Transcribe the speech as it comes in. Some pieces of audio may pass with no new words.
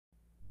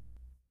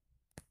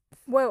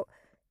Well,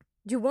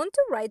 you want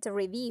to write a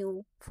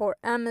review for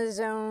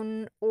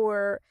Amazon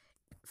or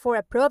for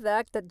a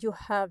product that you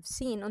have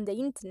seen on the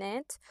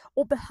internet,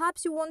 or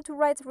perhaps you want to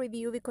write a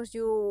review because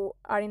you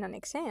are in an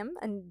exam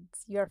and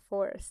you're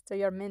forced, so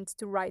you're meant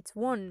to write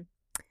one.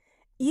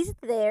 Is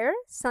there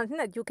something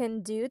that you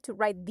can do to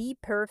write the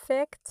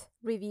perfect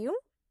review?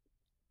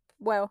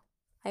 Well,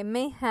 I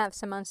may have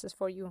some answers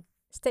for you.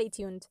 Stay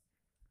tuned.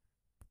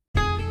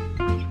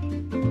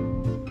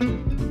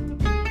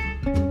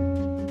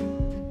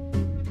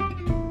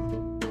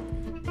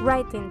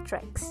 Writing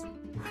tricks.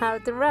 How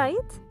to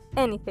write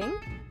anything.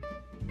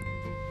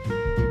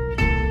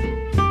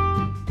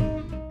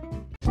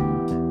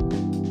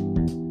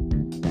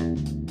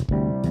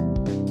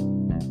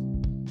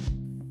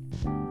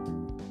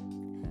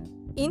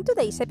 In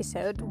today's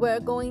episode, we're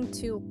going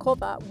to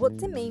cover what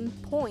the main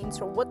points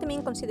or what the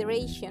main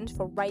considerations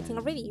for writing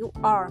a review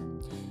are.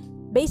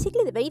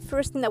 Basically, the very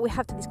first thing that we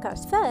have to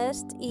discuss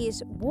first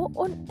is what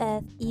on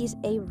earth is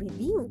a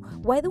review?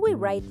 Why do we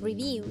write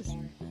reviews?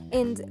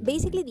 And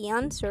basically the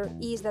answer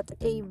is that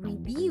a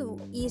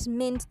review is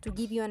meant to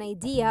give you an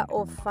idea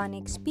of an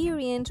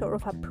experience or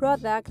of a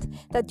product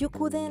that you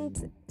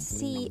couldn't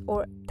see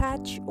or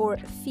touch or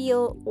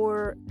feel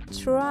or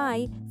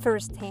try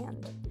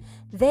firsthand.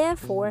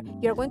 Therefore,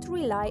 you're going to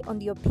rely on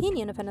the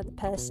opinion of another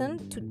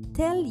person to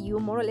tell you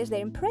more or less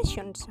their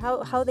impressions,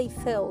 how they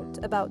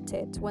felt about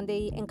it when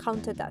they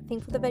encountered that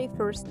thing for the very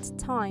first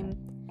time.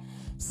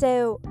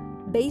 So,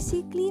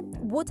 basically,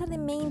 what are the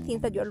main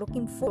things that you're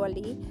looking for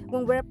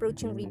when we're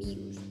approaching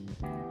reviews?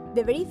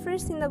 The very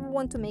first thing that we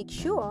want to make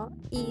sure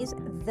is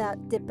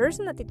that the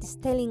person that it is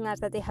telling us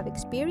that they have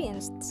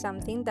experienced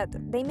something, that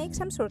they make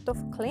some sort of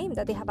claim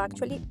that they have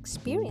actually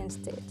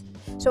experienced it.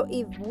 So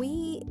if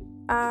we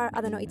are,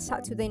 it's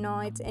Saturday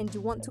night and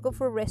you want to go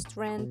for a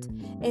restaurant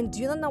and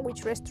you don't know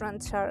which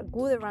restaurants are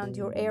good around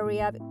your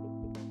area,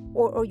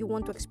 or you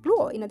want to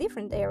explore in a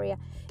different area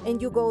and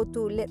you go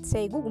to, let's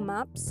say, Google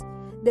Maps,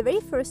 the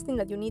very first thing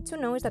that you need to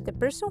know is that the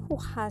person who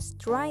has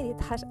tried it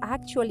has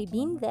actually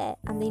been there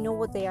and they know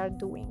what they are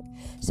doing.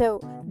 So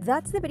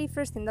that's the very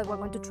first thing that we're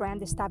going to try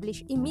and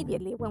establish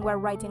immediately when we're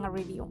writing a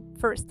review.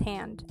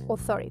 First-hand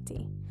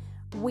authority.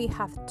 We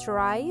have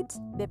tried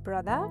the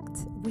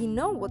product, we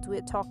know what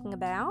we're talking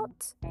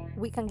about,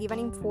 we can give an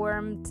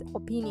informed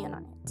opinion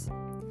on it.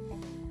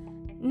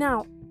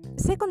 Now,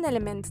 second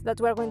element that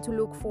we're going to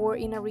look for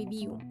in a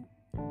review,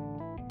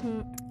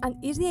 and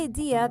is the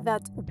idea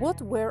that what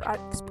were our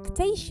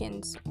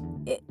expectations?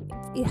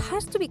 It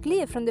has to be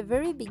clear from the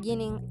very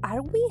beginning.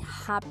 Are we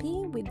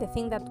happy with the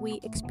thing that we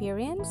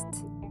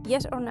experienced?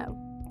 Yes or no?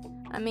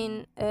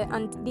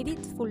 And did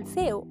it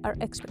fulfill our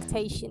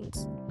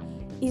expectations?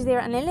 Is there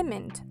an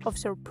element of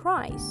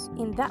surprise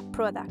in that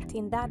product,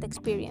 in that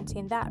experience,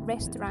 in that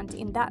restaurant,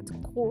 in that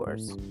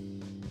course?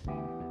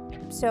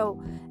 So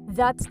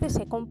that's the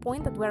second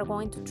point that we're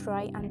going to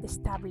try and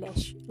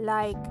establish.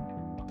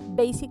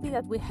 Basically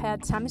that we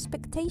had some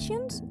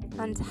expectations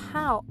and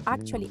how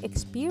actually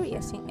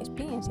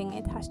experiencing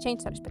it has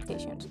changed our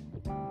expectations.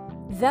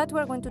 That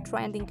we're going to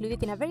try and include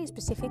it in a very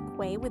specific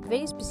way, with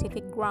very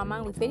specific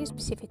grammar, with very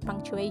specific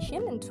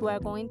punctuation, and we are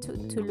going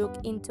to look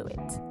into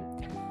it.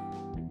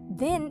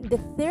 Then the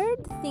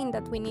third thing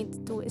that we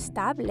need to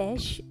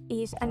establish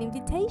is an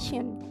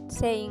invitation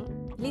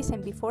saying,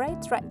 listen, before I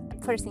try,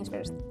 first things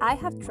first, I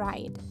have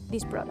tried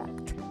this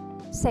product.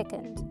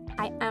 Second,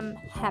 I am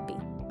happy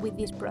with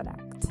this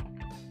product.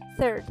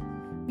 Third,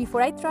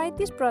 before I tried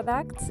this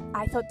product,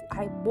 I thought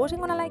I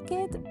wasn't gonna like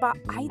it, but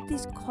I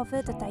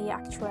discovered that I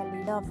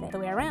actually love it. The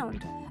way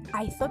around,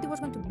 I thought it was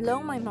going to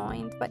blow my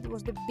mind, but it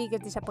was the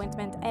biggest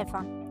disappointment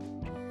ever.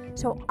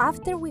 So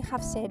after we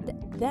have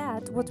said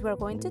that, what we're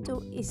going to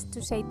do is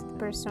to say to the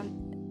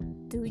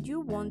person, do you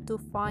want to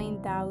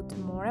find out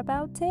more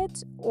about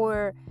it?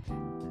 Or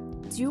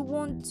do you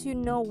want to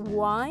know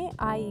why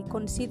I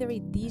consider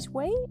it this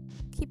way?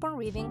 Keep on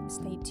reading,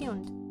 stay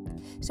tuned.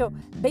 So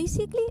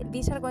basically,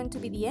 these are going to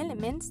be the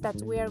elements that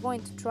we are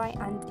going to try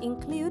and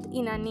include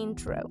in an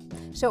intro.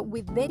 So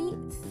with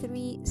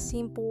three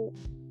simple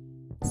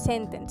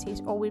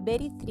sentences or with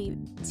three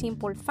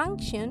simple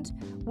functions,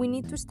 we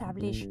need to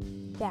establish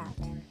that.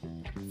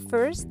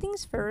 First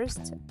things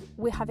first,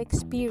 we have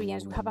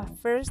experience. We have a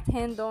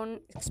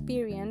first-hand-on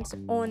experience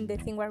on the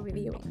thing we're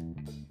reviewing.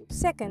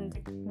 Second,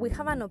 we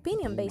have an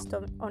opinion based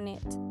on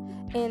it,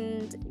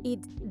 and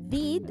it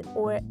did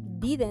or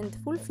didn't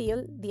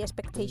fulfill the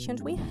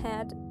expectations we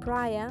had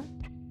prior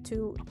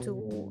to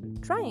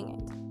trying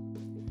it.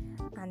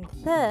 And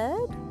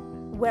third,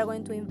 we're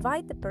going to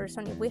invite the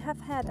person, if we have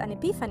had an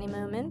epiphany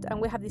moment and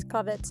we have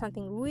discovered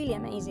something really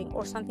amazing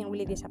or something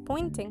really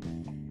disappointing,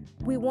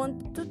 we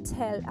want to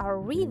tell our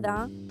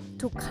reader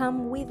to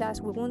come with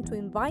us. We want to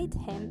invite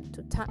him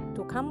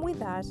to come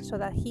with us so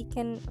that he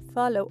can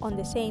follow on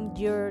the same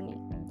journey.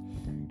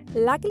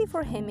 Luckily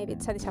for him, if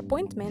it's a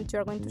disappointment,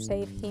 you're going to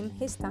save him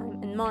his time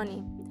and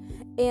money.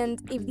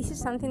 And if this is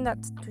something that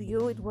to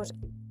you it was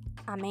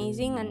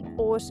amazing and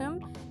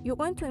awesome, you're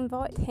going to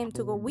invite him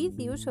to go with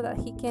you so that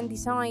he can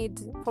decide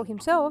for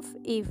himself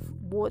if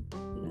what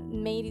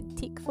made it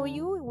tick for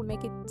you, it will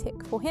make it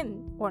tick for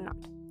him or not.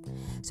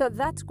 So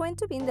that's going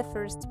to be in the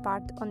first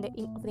part of the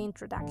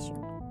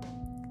introduction.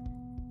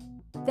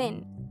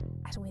 Then,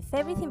 as with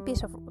any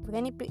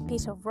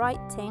piece of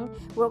writing,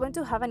 we're going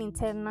to have an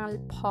internal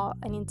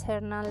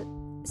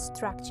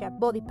structure,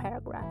 body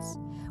paragraphs.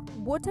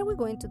 What are we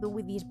going to do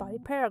with these body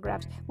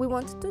paragraphs? We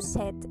want to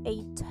set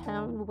a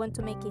tone, we want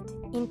to make it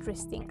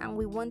interesting, and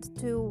we want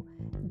to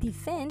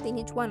defend in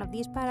each one of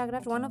these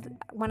paragraphs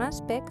one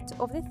aspect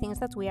of the things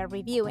that we are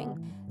reviewing.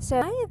 So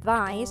my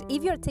advice,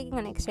 if you're taking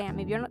an exam,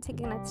 if you're not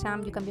taking an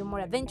exam, you can be more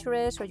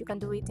adventurous or you can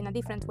do it in a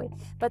different way.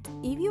 But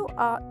if you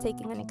are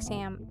taking an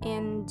exam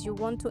and you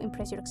want to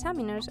impress your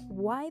examiners,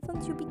 why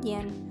don't you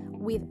begin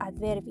with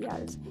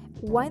adverbials?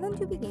 Why don't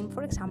you begin,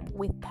 for example,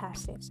 with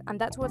passives? And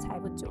that's what I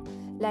would do.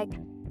 Like,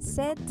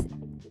 set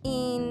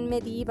in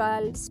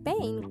medieval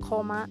Spain,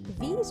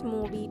 this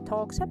movie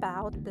talks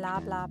about blah,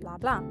 blah, blah,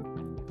 blah.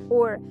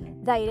 Or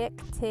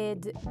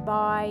directed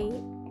by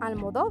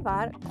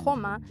Almodóvar,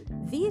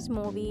 this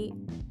movie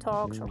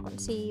talks or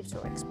conceives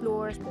or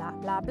explores blah,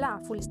 blah, blah,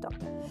 full stop.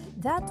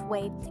 That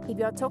way, if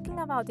you're talking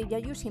about, if you're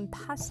using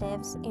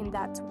passives in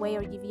that way,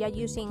 or if you're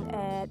using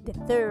the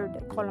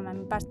third column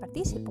and past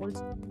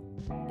participles,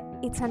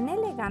 it's an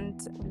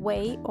elegant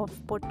way of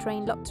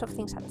portraying lots of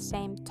things at the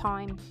same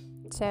time.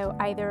 So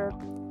either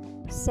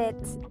set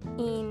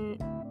in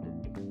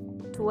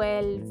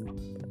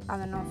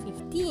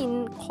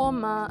 15,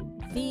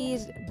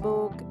 this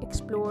book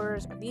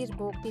explores, or this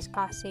book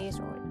discusses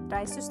or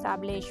tries to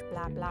establish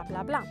blah, blah,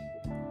 blah, blah.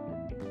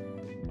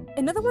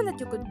 Another one that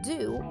you could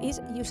do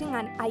is using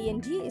an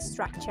ing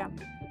structure.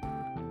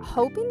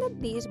 Hoping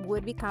that this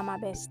would become a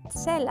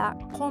bestseller,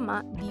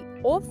 the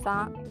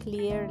author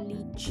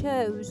clearly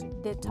chose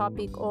the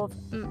topic of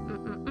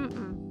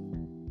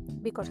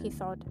because he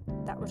thought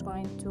that was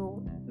going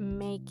to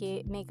make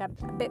a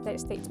better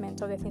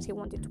statement of the things he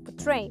wanted to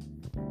portray.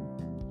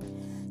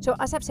 So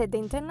as I've said, the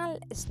internal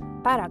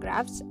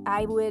paragraphs,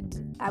 I would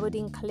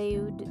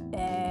include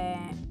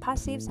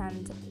passives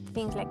and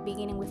things like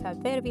beginning with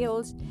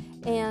adverbials,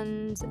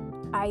 and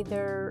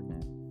either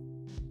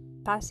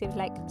passives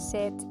like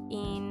set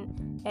in,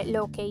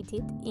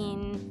 located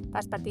in,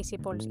 past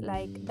participles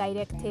like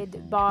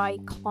directed by,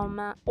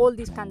 all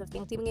these kind of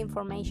things, giving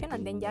information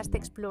and then just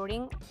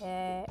exploring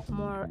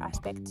more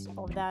aspects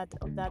of that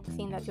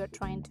thing that you're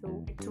trying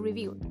to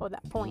review, or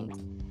that point.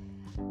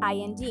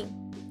 ing,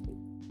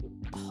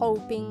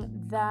 hoping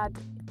that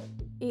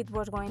it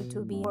was going to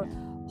be, or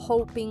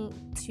hoping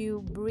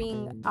to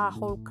bring a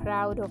whole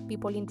crowd of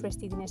people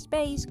interested in a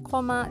space,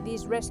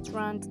 this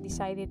restaurant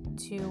decided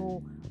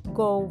to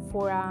go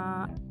for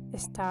a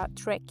Star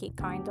Trek-y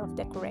kind of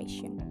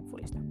decoration,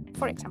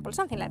 for example,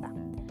 something like that.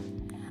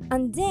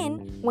 And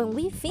then when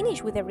we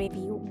finish with the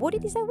review, what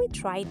it is that we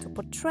try to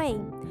portray,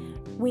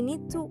 we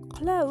need to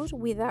close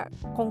with a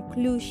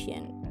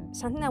conclusion,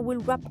 something that will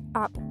wrap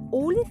up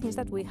all the things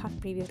that we have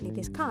previously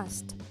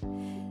discussed.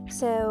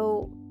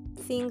 So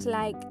things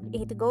like,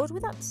 it goes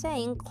without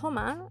saying,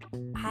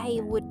 I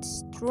would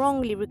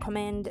strongly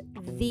recommend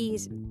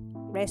this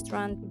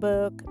restaurant,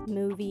 book,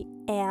 movie,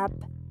 app,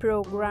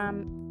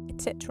 program,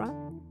 etc.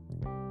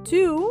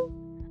 to,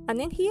 and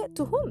then here,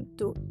 to whom?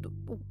 To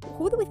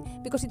who do we?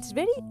 Because it's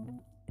very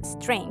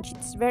strange,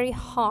 it's very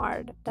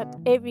hard that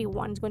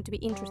everyone's going to be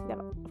interested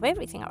of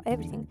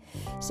everything.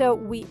 So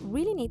we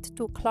really need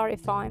to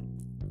clarify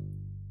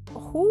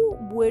who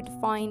would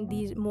find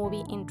this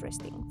movie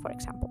interesting, for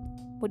example.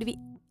 Would it be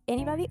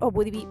anybody, or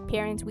would it be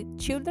parents with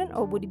children,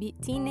 or would it be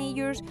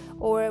teenagers,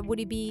 or would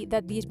it be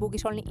that this book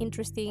is only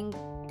interested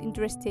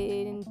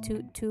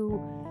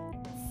to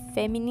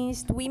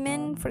feminist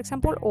women, for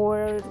example,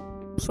 or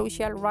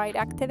social rights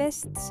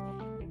activists?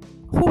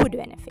 Who would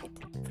benefit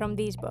from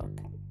this book,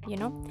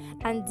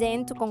 And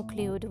then to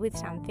conclude with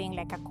something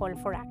like a call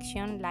for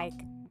action, like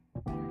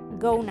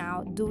go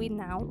now, do it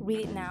now,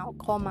 read it now,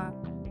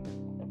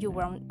 you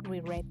won't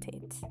regret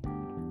it.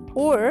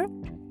 Or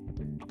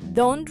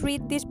don't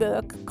read this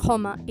book,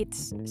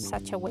 it's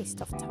such a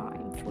waste of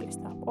time, full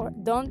stop. Or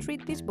don't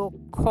read this book,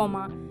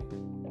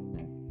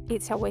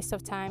 it's a waste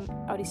of time,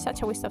 or it's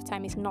such a waste of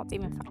time, it's not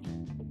even funny.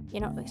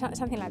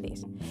 Something like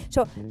this.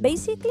 So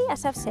basically,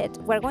 as I've said,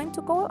 we're going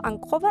to go and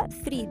cover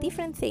 3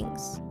 different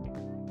things.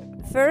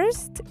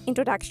 First,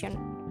 introduction,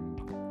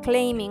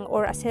 claiming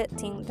or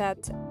asserting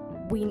that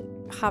we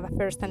have a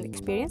first-hand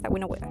experience, that we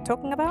know what we're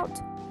talking about.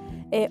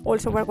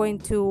 Also, we're going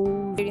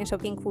to experience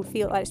of being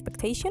fulfill our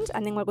expectations,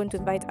 and then we're going to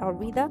invite our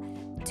reader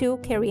to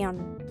carry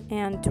on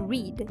and to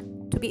read,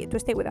 to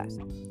stay with us.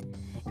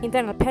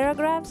 Internal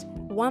paragraphs,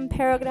 1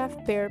 paragraph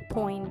per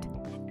point.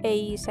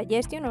 A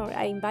suggestion, or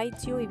I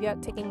invite you, if you are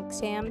taking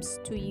exams,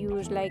 to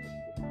use like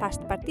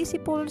past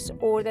participles,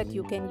 or that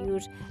you can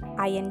use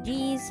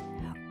INGs,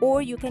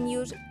 or you can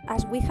use,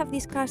 as we have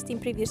discussed in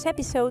previous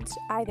episodes,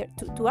 either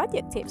two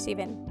adjectives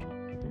even,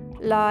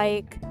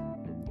 like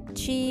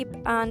cheap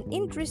and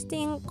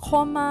interesting,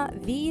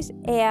 this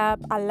app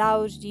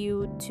allows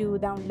you to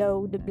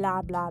download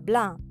blah blah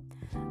blah,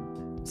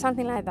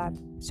 something like that.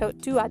 So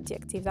 2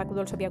 adjectives, that could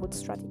also be a good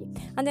strategy.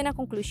 And then a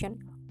conclusion,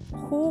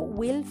 who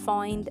will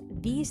find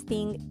this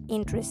thing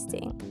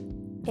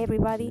interesting?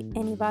 Everybody,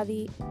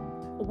 anybody?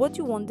 What do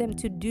you want them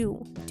to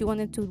do? Do you want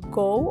them to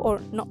go or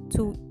not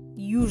to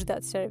use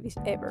that service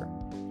ever?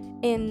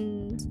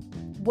 And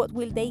what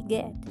will they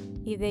get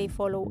if they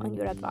follow on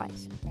your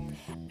advice?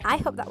 I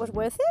hope that was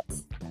worth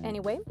it.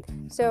 Anyway,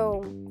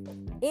 so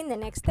in the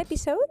next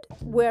episode,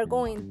 we're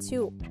going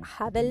to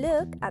have a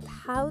look at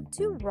how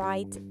to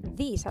write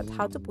this, at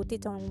how to put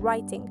it on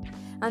writing,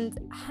 and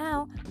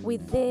how,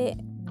 with the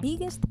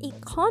biggest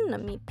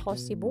economy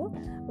possible,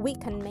 we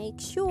can make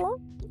sure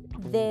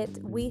that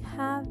we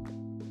have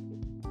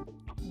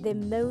the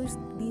most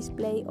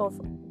display of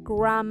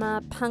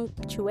grammar,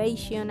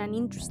 punctuation, and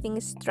interesting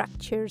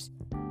structures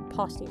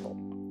possible.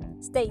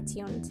 Stay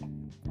tuned.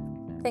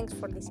 Thanks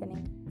for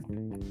listening.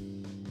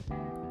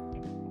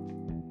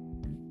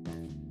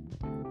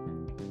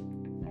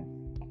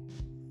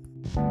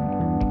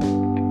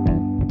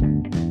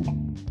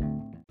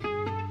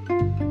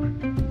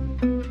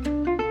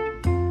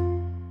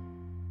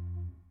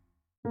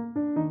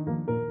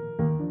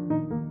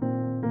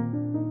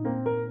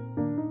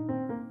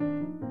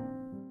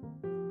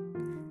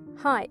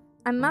 Hi,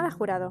 I'm Mara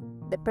Jurado,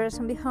 the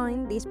person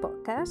behind this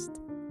podcast.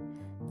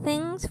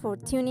 Thanks for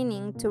tuning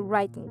in to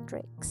Writing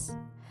Tricks.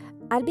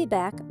 I'll be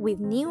back with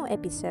new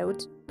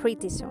episodes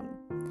pretty soon.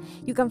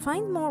 You can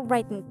find more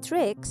writing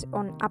tricks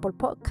on Apple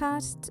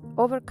Podcasts,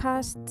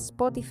 Overcast,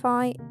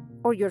 Spotify,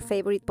 or your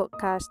favorite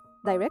podcast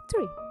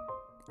directory.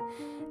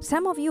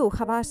 Some of you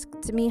have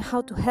asked me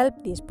how to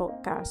help this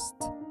podcast.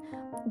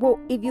 Well,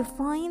 if you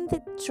find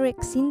the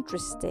tricks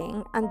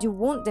interesting and you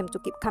want them to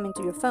keep coming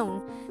to your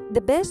phone, the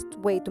best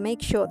way to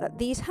make sure that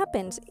this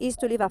happens is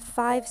to leave a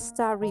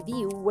 5-star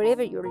review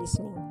wherever you're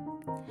listening.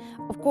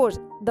 Of course,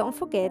 don't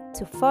forget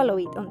to follow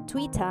it on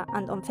Twitter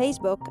and on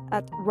Facebook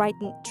at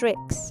Writing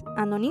Tricks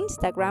and on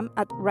Instagram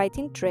at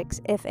Writing Tricks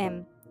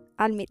FM.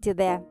 I'll meet you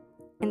there,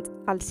 and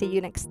I'll see you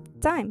next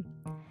time.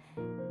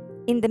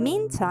 In the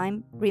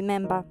meantime,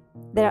 remember,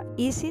 there are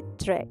easy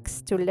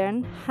tricks to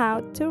learn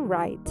how to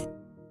write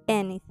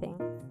anything.